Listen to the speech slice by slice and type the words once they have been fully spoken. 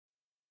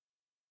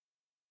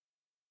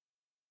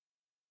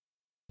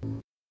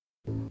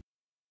Hi,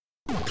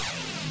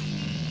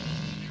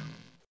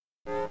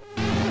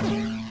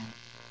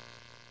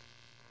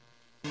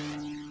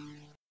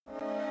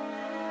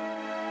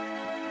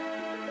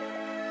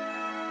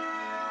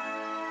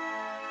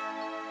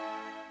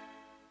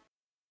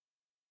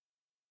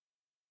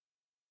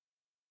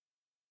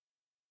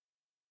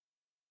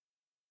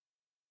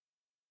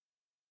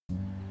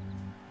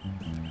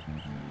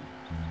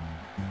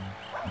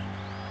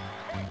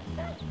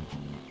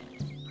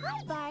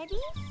 Barbie.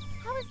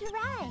 How was your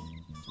ride?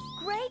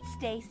 Great,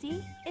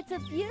 Stacy. It's a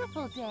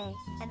beautiful day,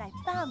 and I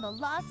found the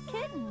lost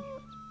kitten.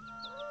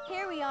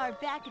 Here we are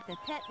back at the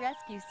Pet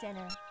Rescue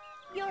Center.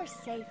 You're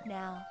safe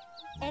now.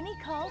 Any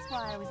calls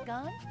while I was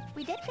gone?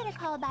 We did get a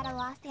call about a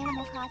lost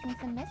animal causing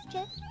some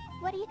mischief.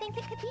 What do you think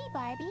it could be,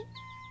 Barbie?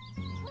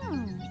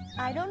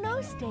 I don't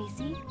know,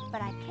 Stacy,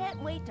 but I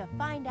can't wait to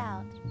find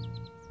out.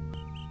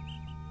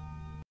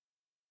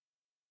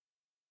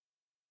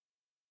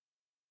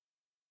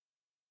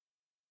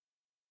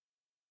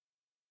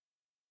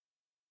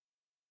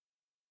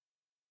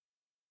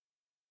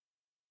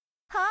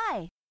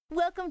 Hi!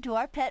 Welcome to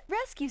our Pet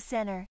Rescue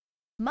Center.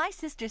 My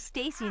sister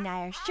Stacy and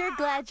I are sure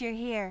glad you're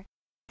here.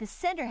 The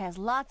center has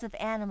lots of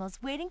animals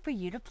waiting for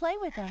you to play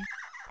with them.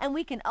 And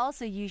we can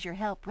also use your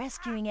help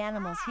rescuing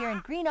animals here in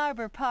Green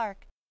Arbor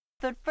Park.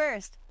 But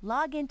first,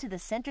 log into the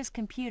center's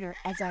computer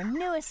as our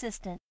new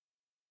assistant.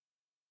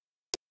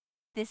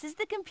 This is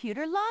the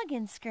computer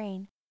login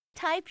screen.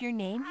 Type your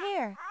name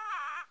here.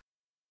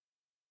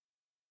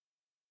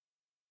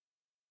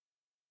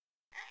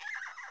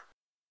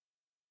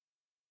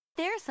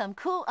 There are some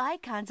cool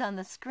icons on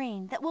the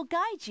screen that will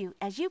guide you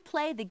as you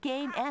play the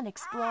game and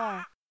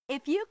explore.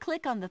 If you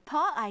click on the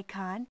paw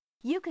icon,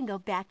 you can go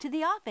back to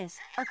the office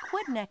or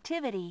quit an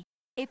activity.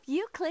 If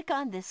you click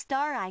on the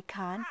star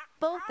icon,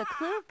 both the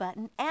clue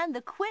button and the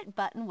quit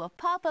button will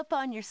pop up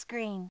on your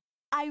screen.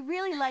 I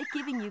really like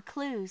giving you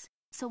clues,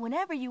 so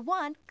whenever you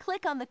want,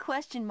 click on the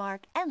question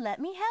mark and let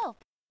me help.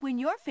 When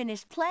you're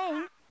finished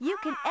playing, you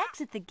can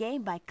exit the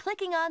game by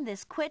clicking on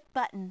this quit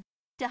button.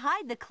 To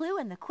hide the clue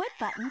and the quit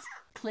buttons,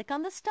 click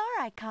on the star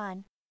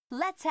icon.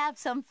 Let's have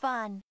some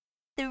fun.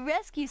 The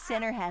Rescue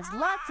Center has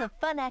lots of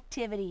fun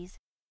activities.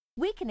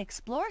 We can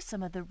explore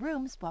some of the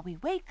rooms while we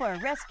wait for a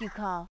rescue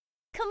call.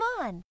 Come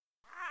on!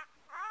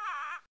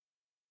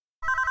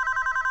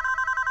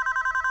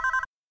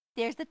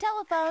 There's the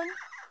telephone.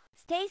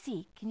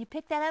 Stacy, can you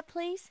pick that up,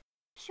 please?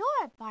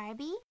 Sure,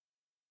 Barbie.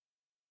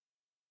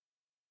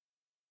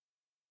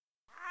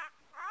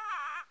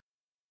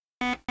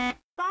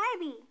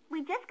 Barbie,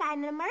 we just got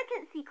an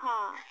emergency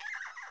call.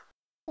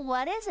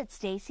 What is it,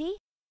 Stacy?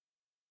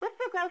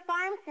 Whisper Grove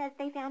Farm says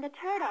they found a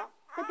turtle,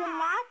 but then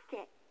lost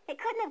it. It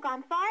couldn't have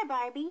gone far,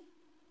 Barbie.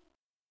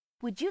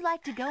 Would you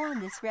like to go on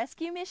this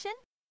rescue mission?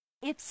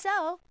 If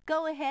so,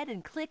 go ahead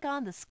and click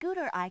on the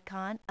scooter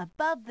icon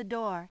above the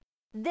door.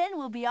 Then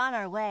we'll be on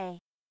our way.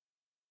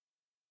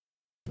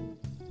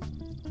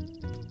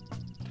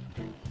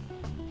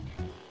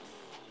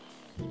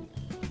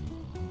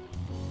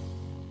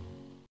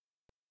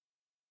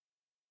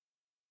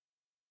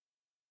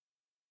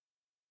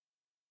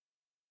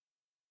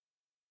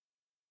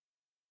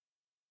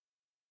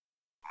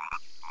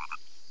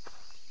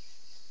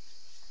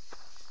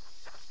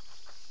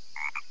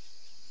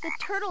 The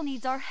turtle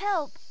needs our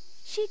help.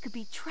 She could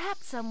be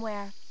trapped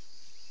somewhere.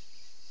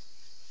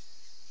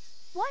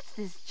 What's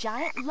this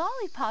giant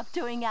lollipop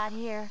doing out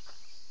here?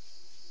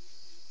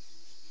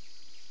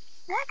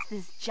 What's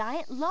this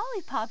giant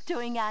lollipop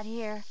doing out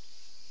here?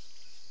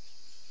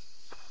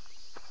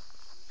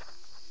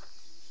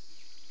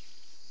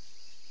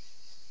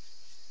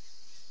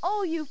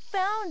 Oh, you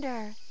found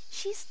her.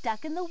 She's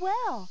stuck in the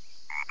well.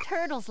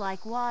 Turtles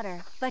like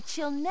water, but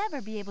she'll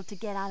never be able to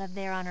get out of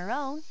there on her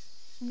own.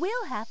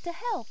 We'll have to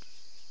help.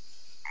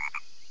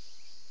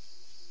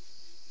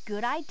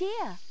 Good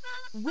idea.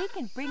 We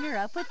can bring her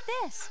up with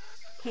this.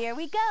 Here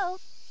we go.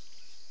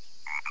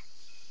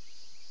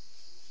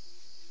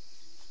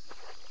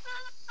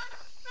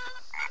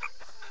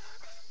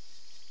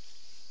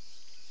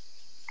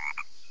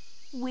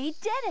 We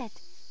did it.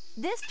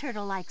 This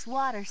turtle likes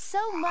water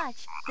so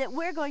much that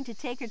we're going to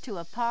take her to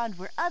a pond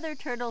where other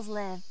turtles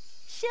live.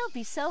 She'll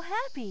be so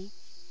happy.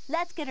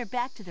 Let's get her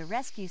back to the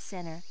rescue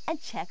center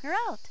and check her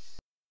out.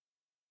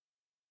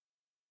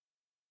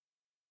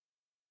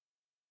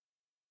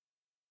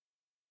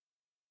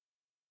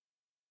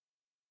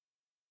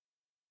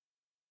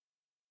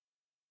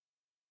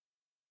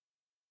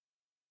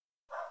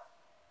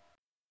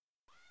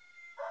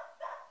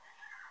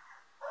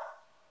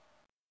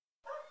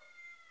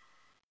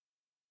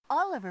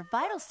 All of her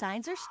vital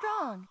signs are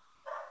strong.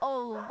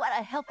 Oh, what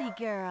a healthy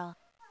girl.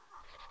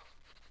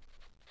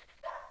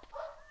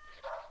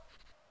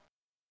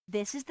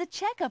 This is the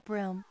checkup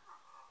room.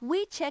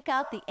 We check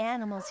out the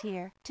animals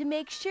here to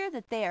make sure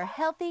that they are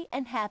healthy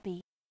and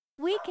happy.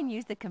 We can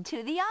use the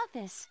computer to the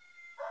office,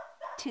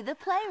 to the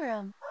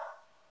playroom,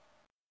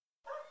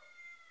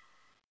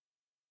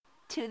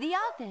 to the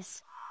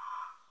office.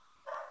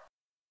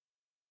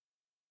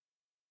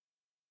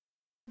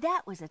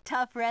 That was a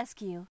tough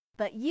rescue,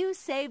 but you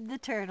saved the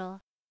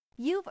turtle.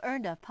 You've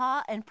earned a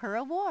Paw and Purr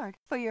award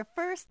for your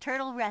first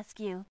turtle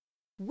rescue.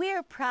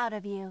 We're proud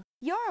of you.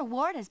 Your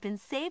award has been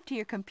saved to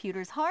your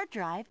computer's hard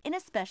drive in a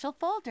special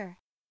folder.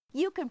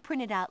 You can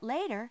print it out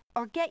later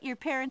or get your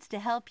parents to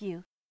help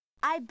you.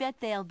 I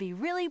bet they'll be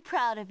really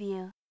proud of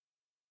you.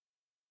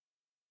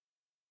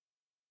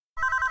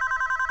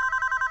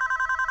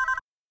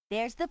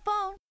 There's the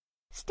phone.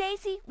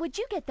 Stacy, would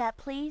you get that,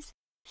 please?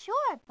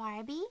 Sure,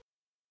 Barbie.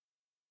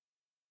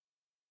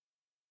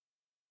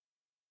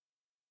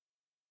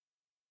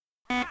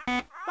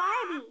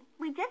 Barbie,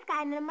 we just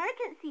got an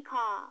emergency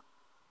call.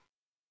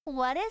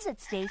 What is it,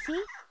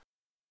 Stacy?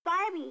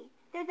 Barbie,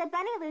 there's a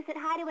bunny loose at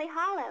Hideaway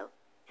Hollow.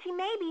 She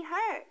may be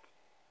hurt.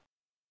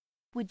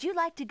 Would you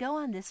like to go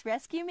on this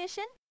rescue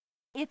mission?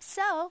 If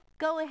so,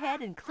 go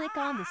ahead and click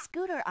on the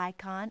scooter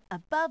icon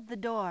above the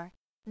door.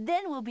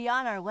 Then we'll be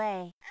on our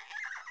way.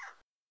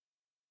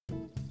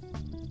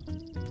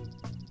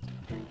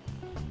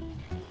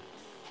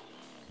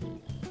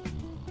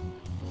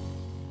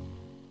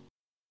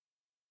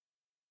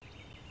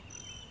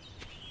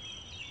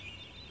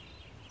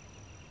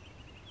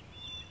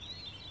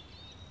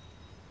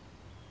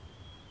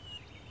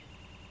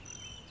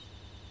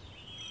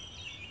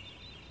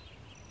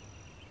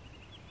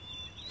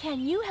 Can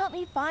you help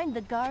me find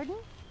the garden?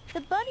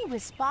 The bunny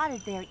was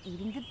spotted there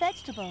eating the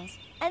vegetables,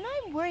 and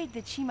I'm worried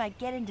that she might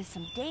get into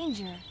some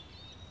danger.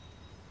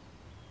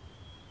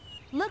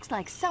 Looks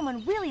like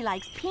someone really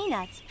likes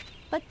peanuts,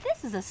 but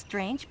this is a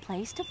strange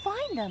place to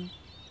find them.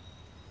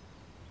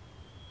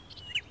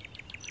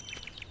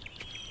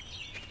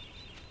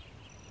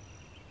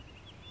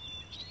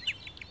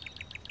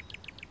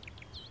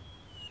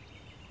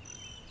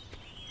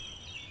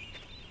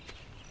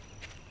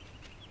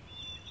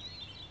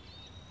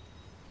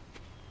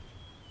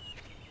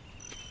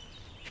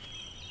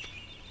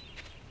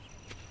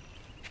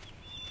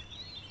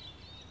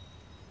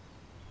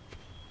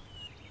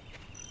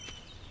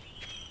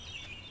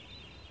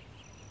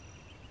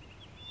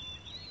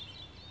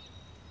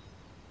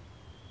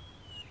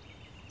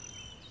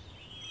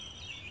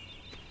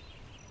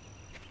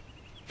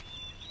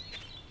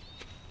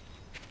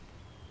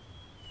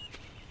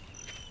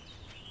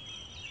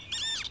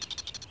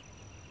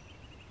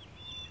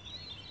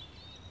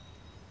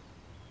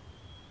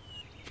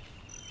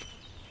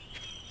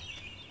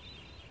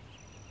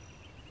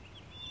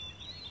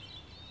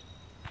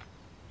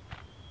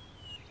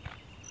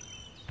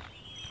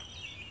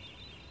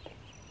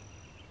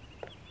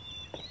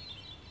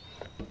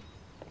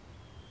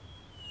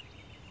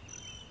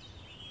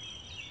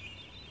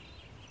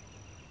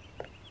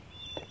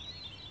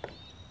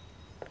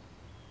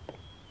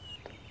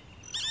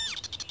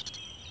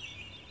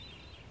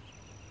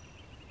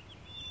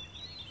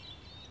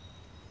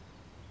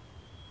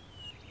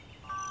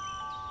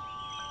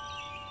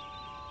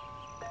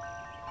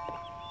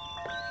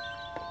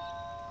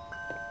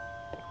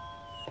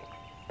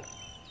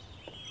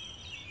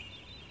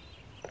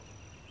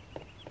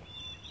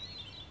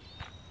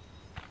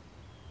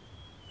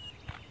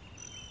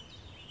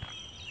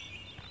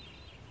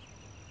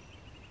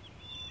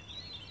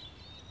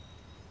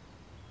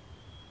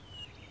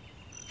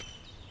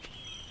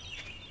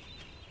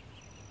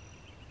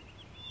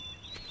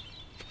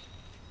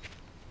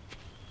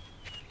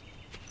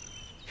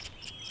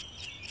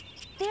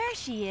 There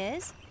she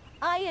is.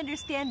 I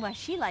understand why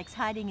she likes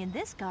hiding in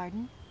this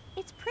garden.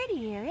 It's pretty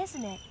here,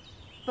 isn't it?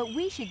 But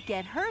we should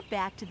get her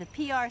back to the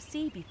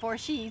PRC before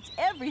she eats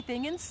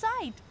everything in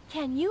sight.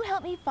 Can you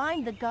help me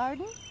find the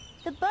garden?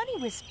 The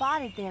bunny was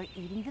spotted there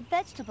eating the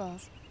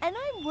vegetables, and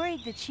I'm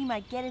worried that she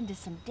might get into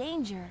some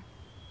danger.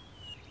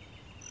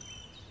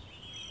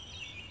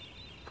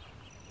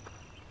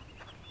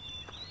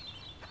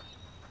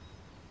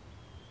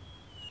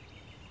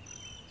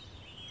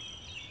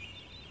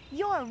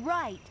 You're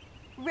right.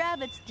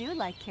 Rabbits do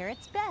like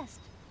carrots best.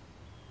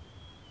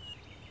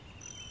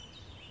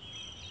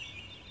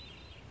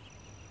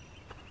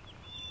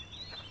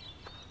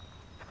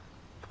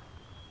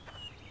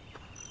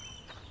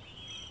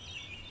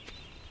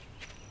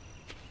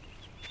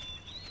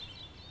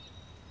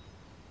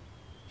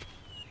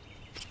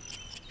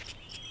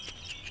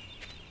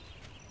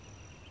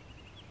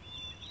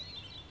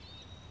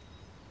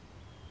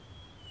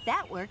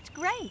 That worked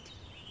great.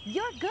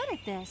 You're good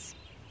at this.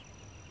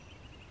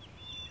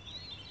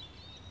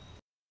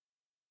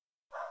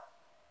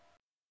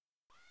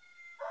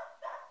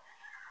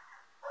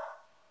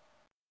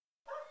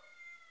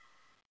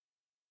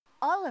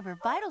 All of her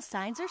vital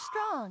signs are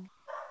strong.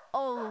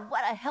 Oh,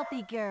 what a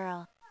healthy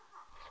girl.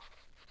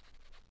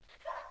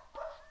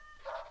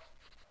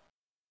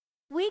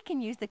 We can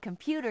use the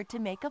computer to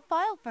make a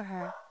file for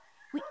her.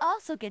 We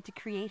also get to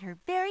create her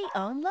very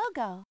own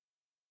logo.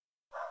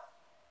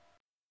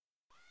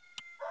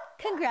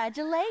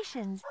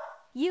 Congratulations!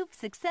 You've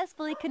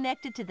successfully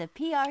connected to the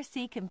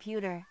PRC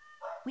computer.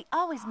 We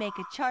always make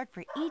a chart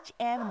for each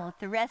animal at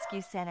the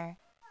rescue center.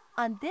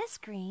 On this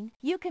screen,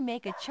 you can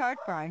make a chart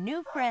for our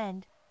new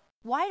friend.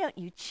 Why don't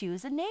you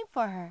choose a name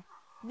for her?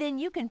 Then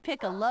you can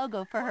pick a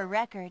logo for her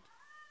record.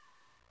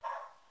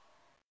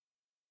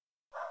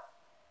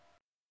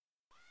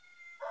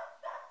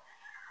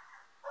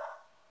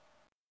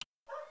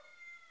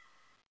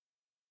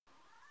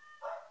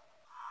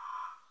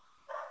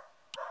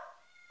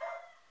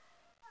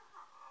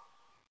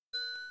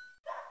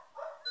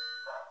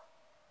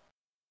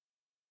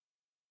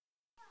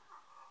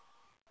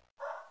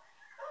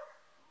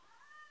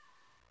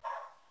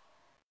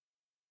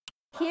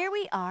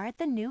 Here we are at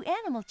the new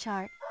animal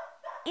chart.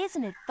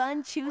 Isn't it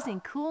fun choosing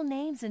cool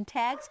names and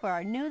tags for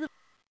our new...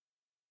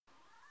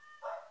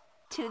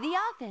 To the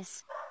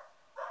office.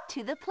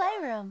 To the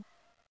playroom.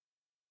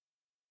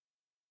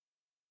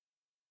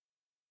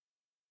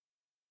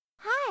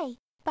 Hi,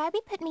 Barbie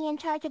put me in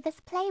charge of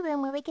this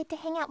playroom where we get to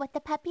hang out with the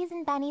puppies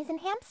and bunnies and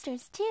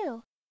hamsters,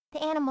 too.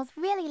 The animals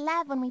really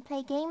love when we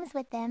play games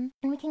with them,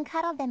 and we can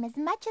cuddle them as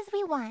much as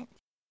we want.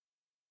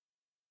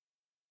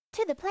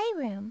 To the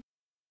playroom.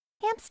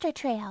 Hamster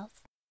trails.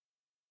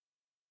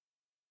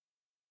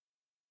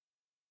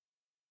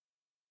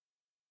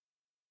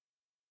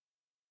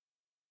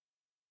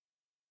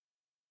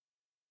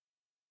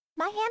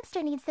 My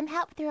hamster needs some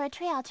help through her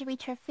trail to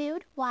reach her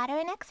food, water,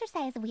 and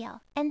exercise wheel,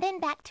 and then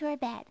back to her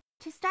bed.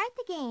 To start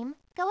the game,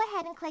 go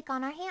ahead and click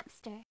on our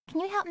hamster.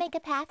 Can you help make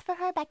a path for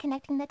her by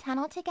connecting the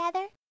tunnel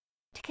together?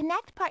 To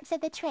connect parts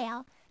of the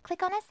trail,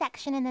 click on a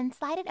section and then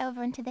slide it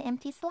over into the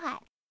empty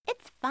slot.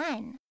 It's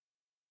fun!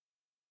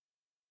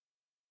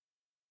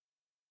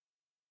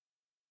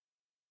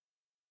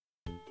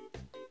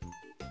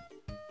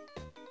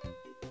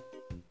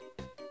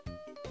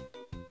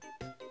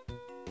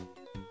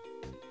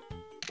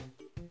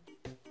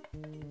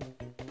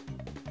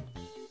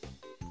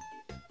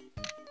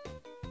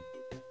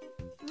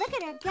 Look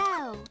at her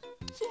go!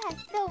 She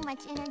has so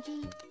much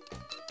energy.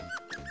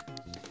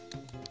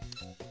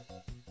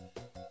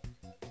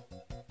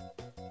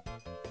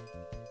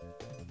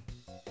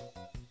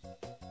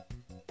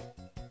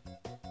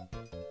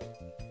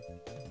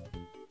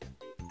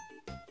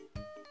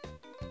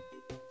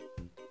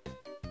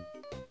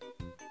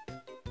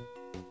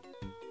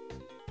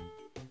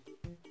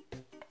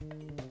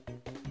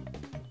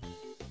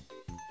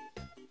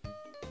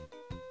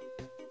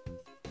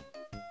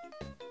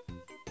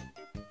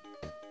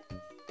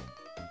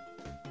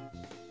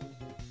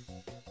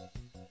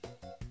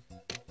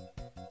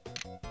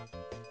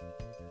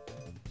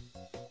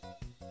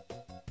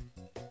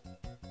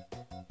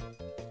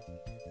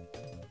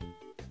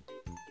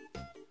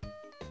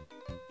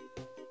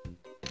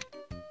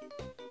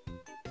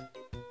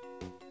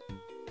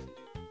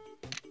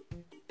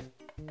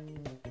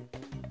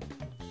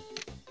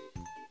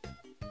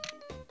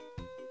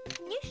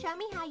 Can you show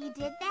me how you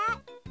did that?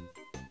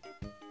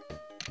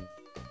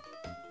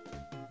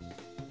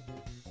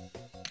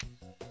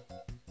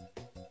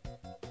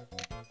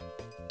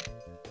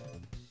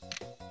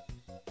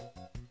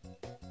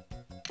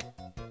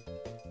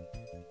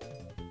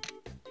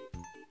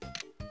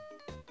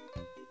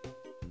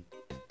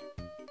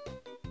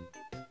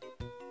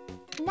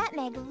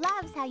 Nutmeg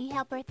loves how you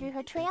help her through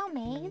her trail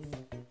maze.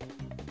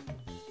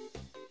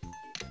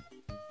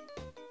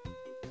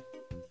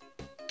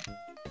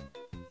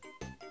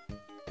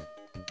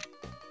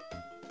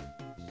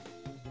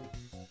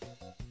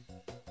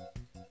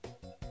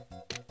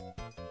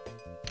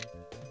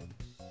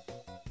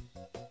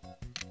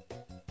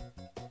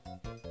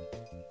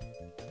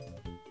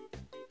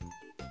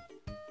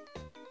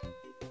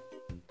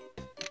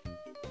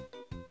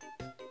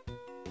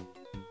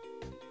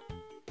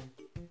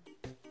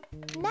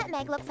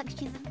 Nutmeg looks like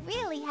she's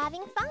really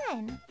having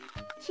fun.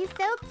 She's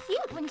so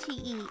cute when she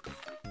eats.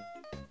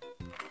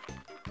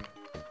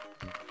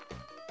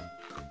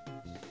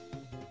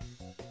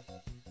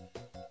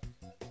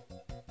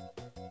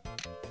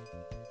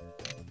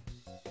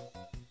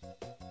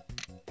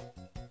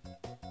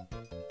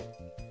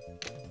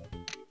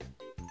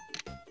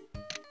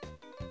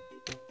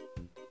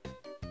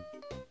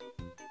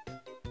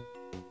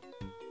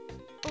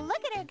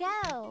 Look at her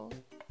go!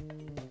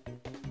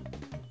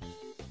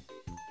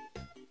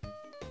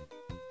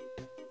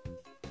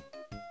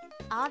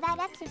 All that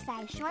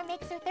exercise sure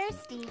makes her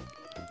thirsty.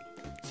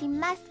 She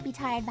must be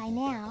tired by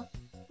now.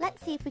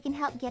 Let's see if we can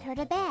help get her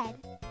to bed.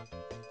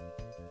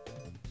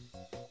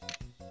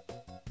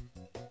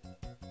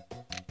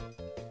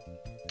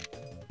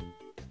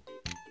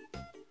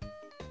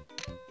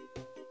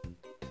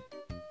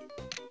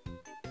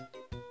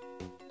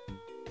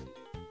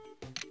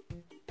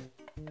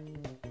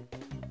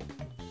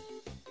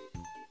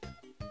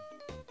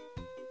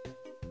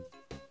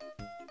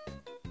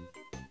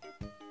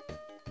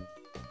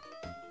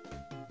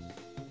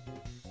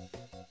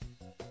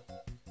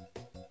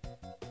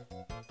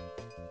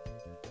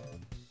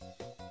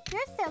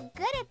 You're so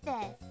good at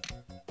this!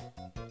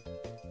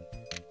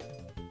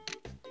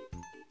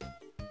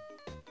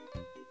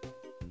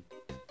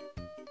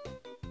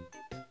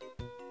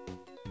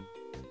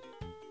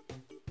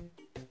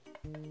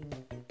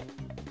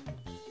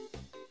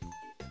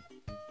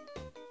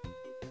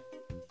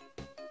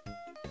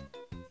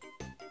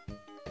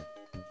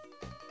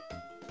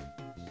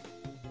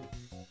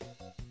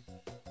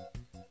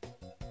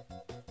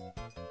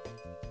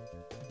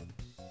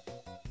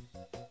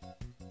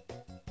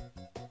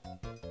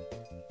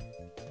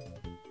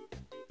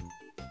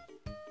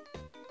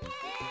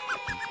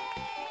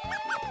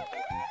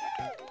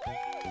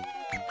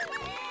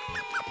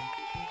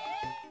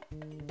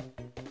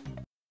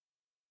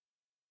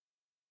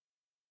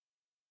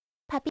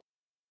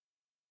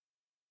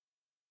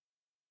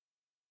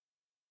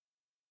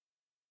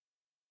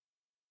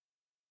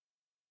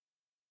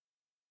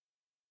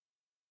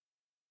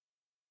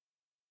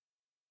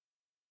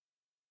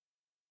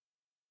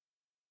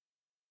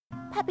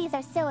 Puppies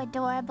are so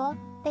adorable.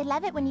 They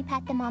love it when you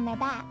pet them on their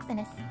backs and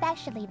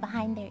especially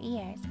behind their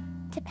ears.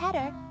 To pet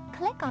her,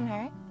 click on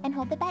her and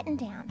hold the button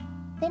down.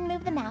 Then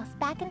move the mouse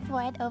back and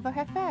forth over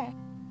her fur.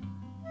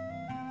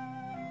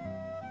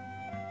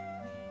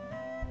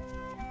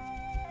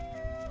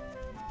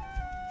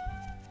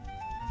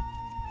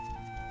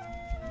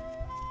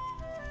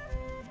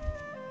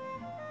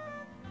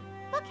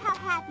 Look how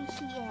happy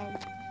she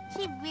is.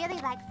 She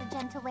really likes the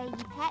gentle way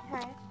you pet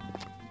her.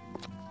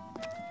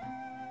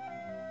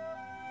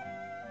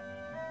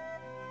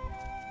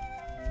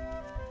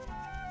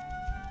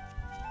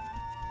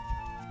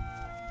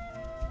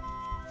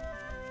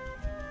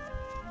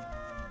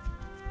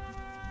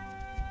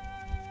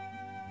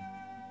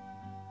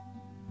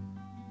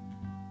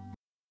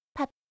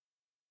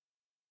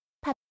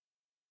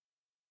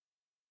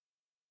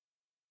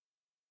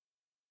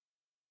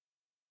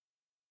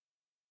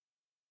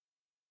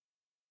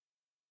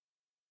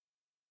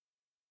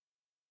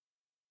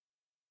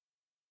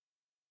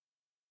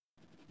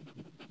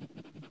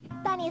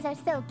 Bunnies are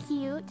so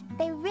cute.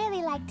 They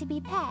really like to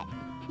be pet.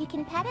 You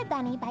can pet a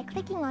bunny by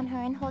clicking on her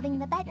and holding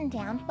the button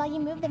down while you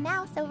move the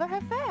mouse over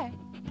her fur.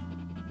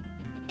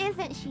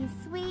 Isn't she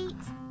sweet?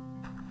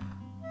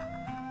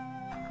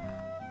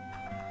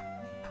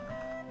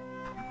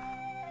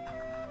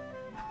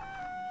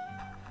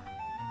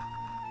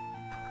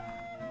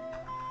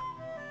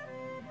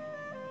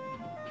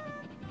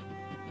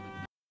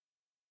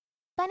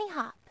 Bunny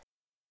hop.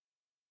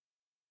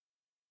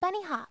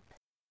 Bunny hop.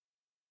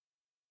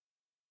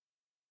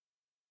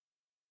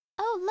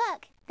 Oh,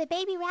 look! The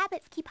baby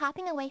rabbits keep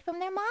hopping away from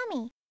their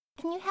mommy.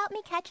 Can you help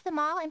me catch them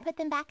all and put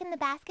them back in the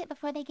basket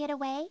before they get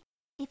away?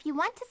 If you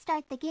want to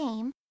start the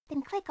game,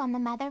 then click on the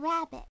mother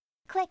rabbit.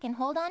 Click and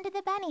hold on to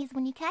the bunnies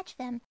when you catch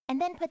them, and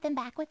then put them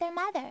back with their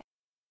mother.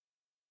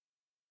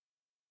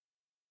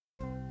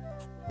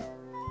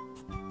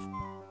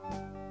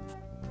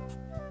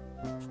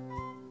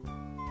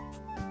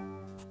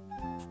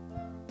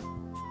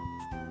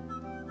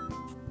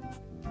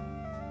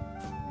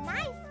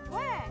 Nice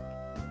work!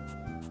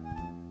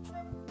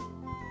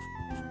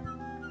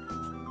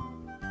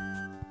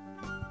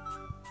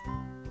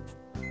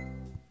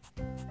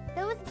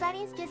 Those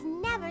bunnies just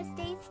never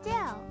stay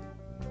still.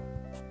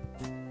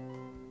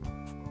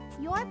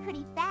 You're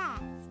pretty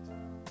fast.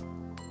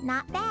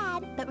 Not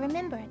bad, but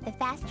remember, the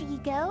faster you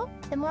go,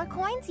 the more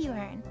coins you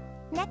earn.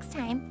 Next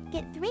time,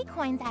 get 3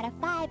 coins out of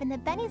 5 and the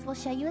bunnies will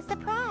show you a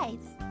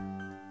surprise.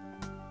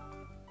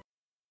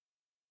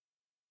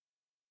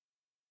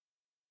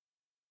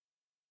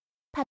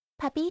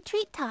 Puppy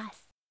treat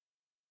toss.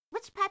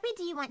 Which puppy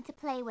do you want to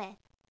play with?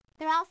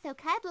 They're all so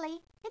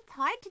cuddly, it's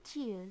hard to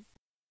choose.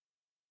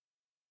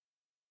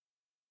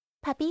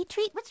 Puppy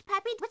treat. Which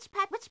puppy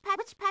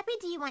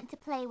do you want to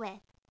play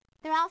with?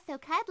 They're all so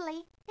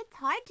cuddly, it's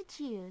hard to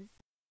choose.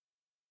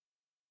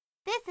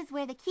 This is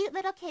where the cute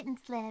little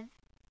kittens live.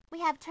 We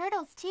have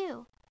turtles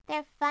too.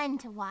 They're fun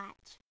to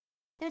watch.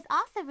 There's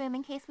also room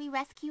in case we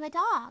rescue a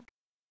dog.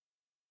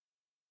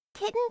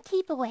 Kitten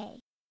keep away.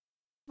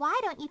 Why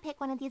don't you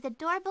pick one of these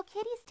adorable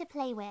kitties to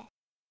play with?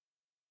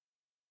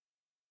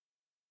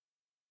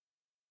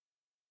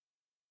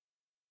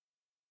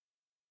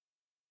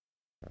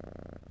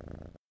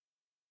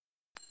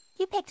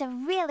 You picked a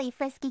really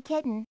frisky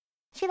kitten.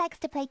 She likes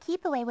to play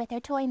keep away with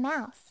her toy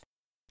mouse.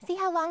 See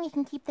how long you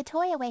can keep the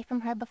toy away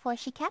from her before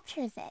she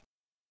captures it.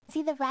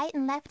 See the right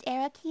and left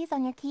arrow keys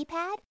on your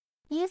keypad?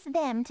 Use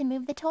them to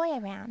move the toy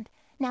around.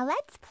 Now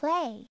let's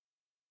play.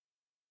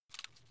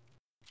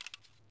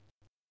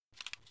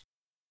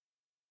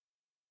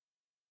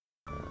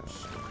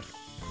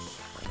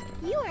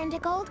 You earned a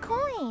gold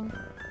coin.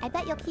 I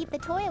bet you'll keep the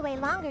toy away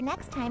longer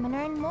next time and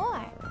earn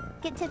more.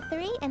 Get to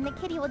 3 and the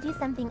kitty will do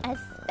something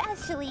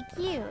especially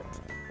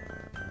cute.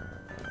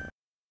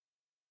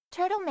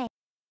 Turtle maze.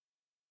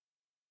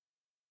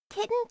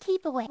 Kitten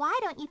keep away. Why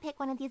don't you pick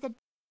one of these?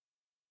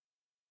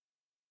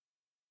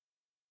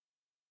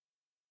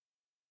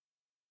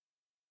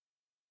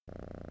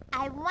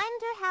 I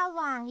wonder how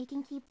long you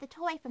can keep the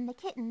toy from the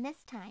kitten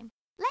this time.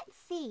 Let's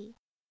see.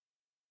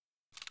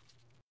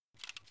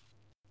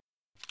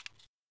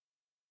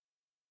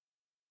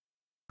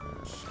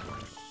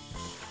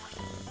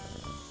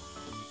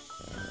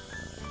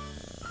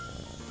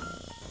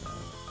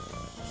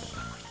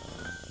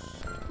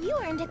 You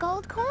earned a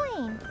gold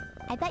coin.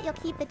 I bet you'll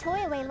keep the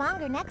toy away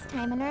longer next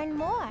time and earn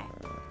more.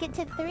 Get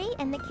to 3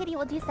 and the kitty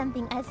will do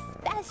something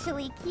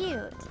especially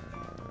cute.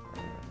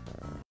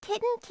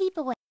 Kitten keep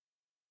away.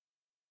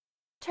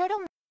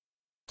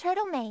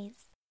 Turtle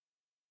maze.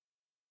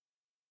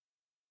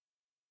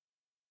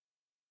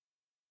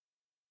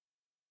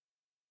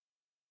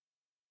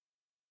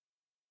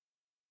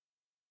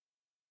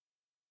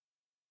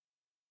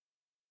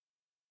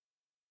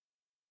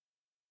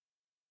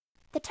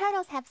 The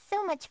turtles have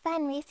so much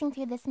fun racing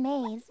through this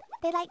maze.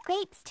 They like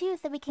grapes too,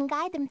 so we can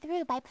guide them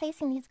through by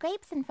placing these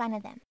grapes in front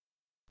of them.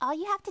 All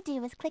you have to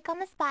do is click on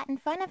the spot in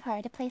front of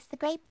her to place the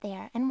grape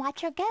there and watch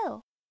her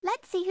go.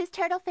 Let's see whose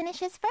turtle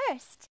finishes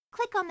first.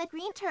 Click on the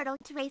green turtle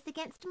to race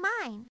against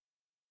mine.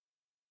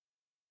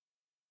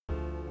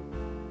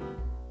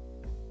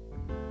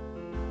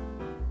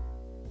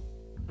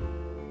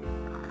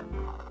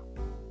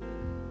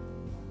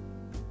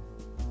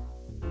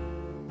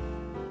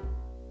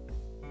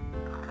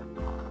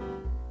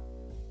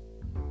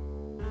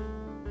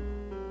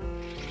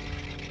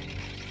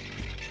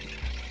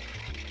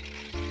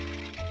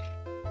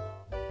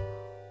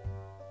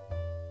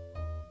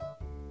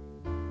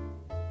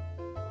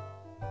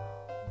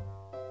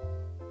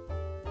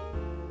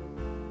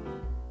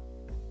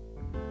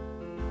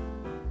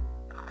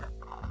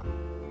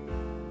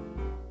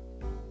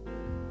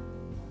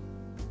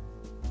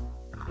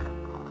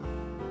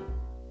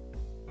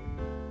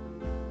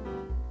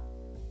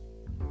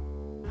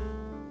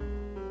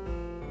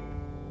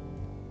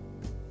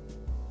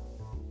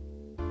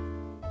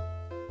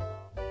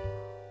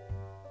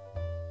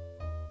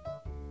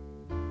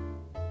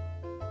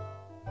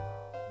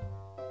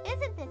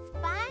 Isn't this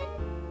fun?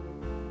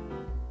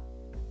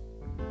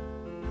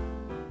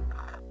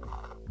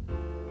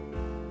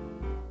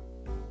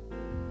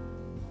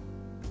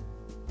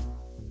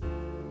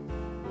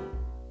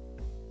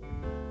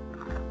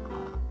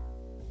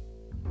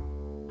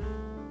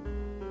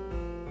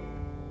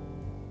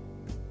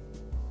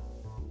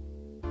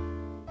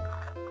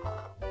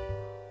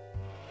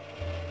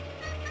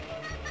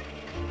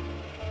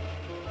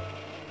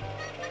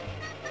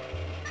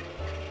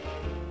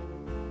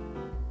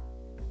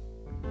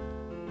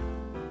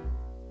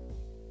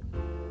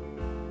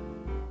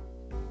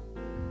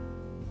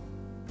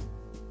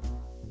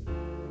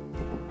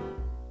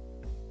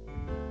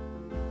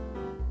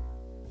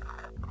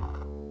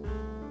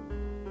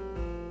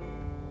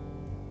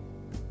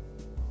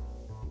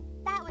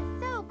 That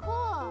was so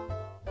cool!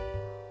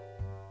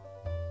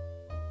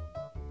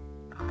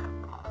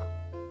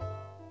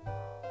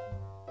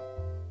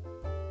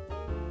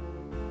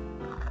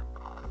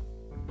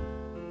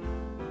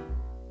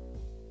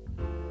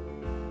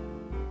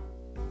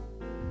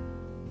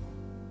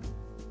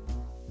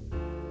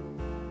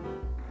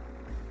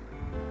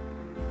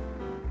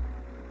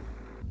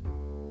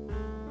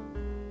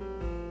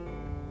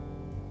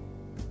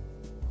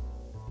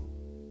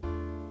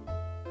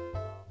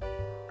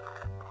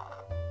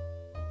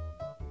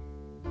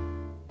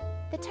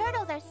 The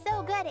turtles are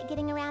so good at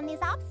getting around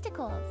these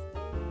obstacles.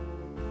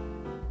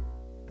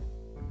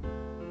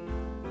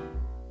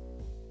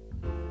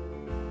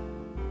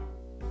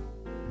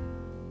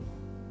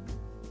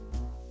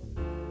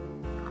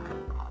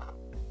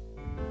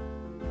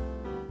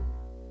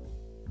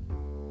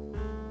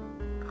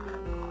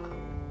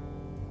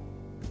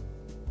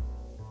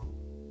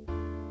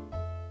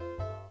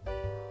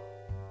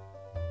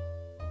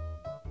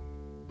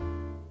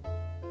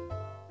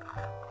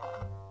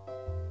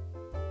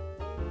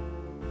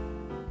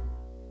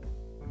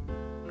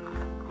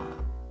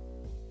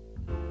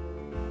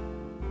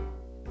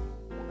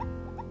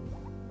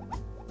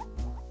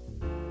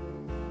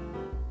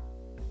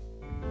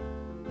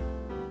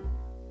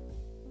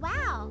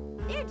 Wow,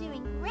 they're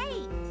doing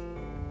great!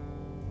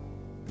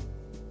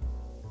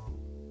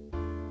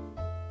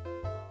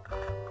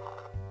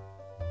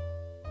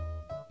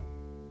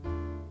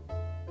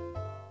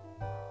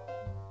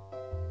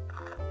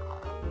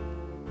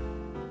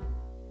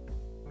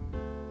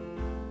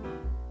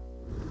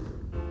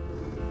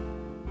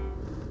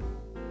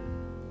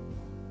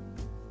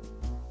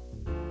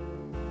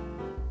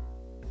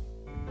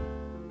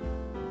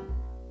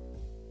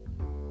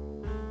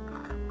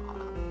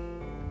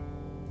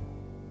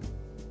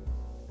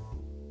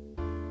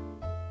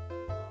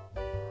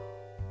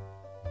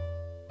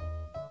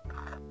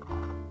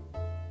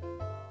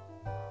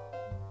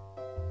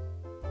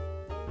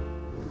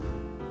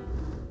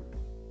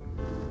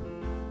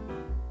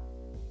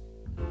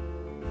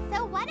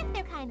 So what if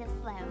they're kind of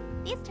slow?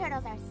 These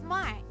turtles are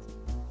smart.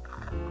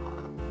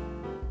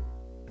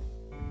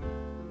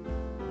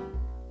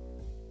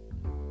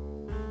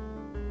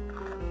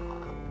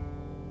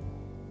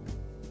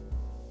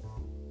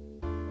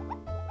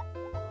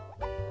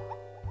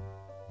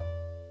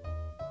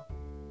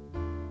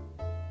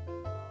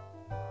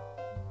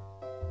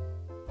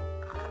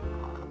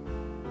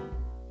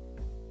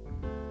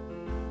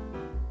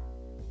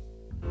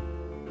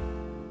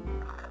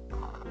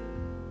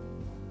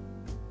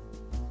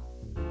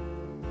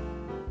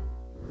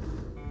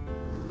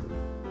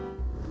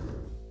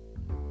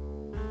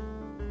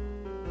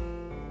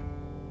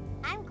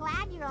 I'm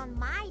glad you're on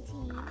my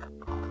team.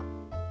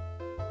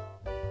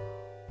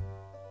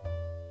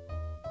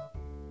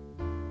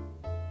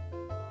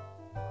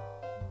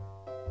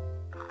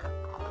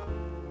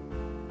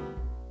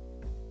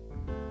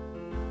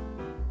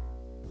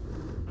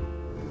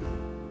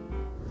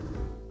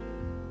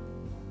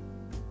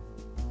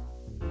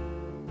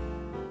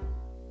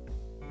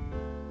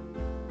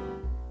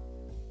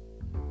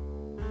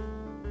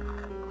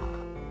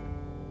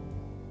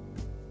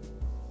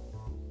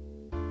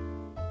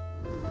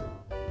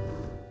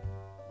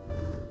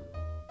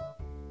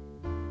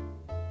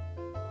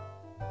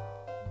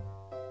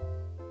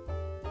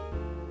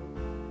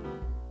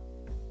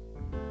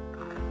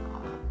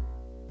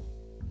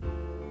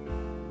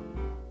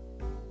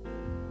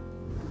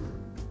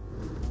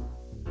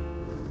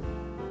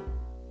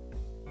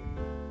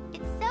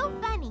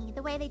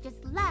 The way they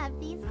just love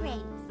these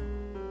grapes.